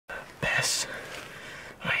Yes.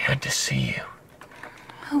 I had to see you.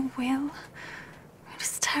 Oh, Will. It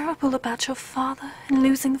was terrible about your father and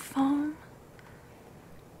losing the farm.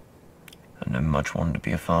 I never much wanted to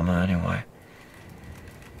be a farmer anyway.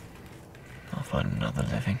 I'll find another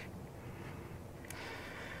living.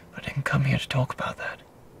 I didn't come here to talk about that.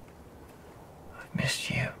 I've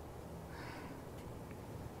missed you.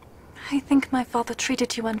 I think my father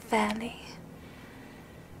treated you unfairly.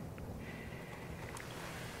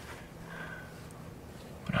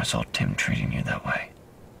 When I saw Tim treating you that way,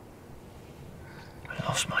 I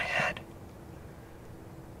lost my head.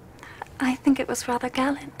 I think it was rather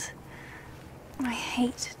gallant. I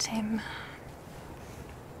hate Tim.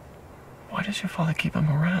 Why does your father keep him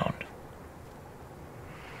around?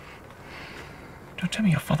 Don't tell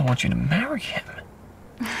me your father wants you to marry him.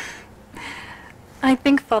 I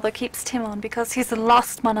think Father keeps Tim on because he's the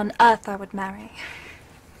last man on earth I would marry.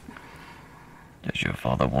 Does your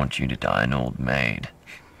father want you to die an old maid?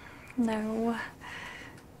 No.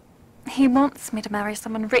 He wants me to marry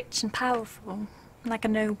someone rich and powerful, like a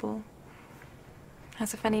noble.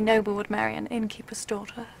 As if any noble would marry an innkeeper's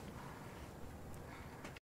daughter.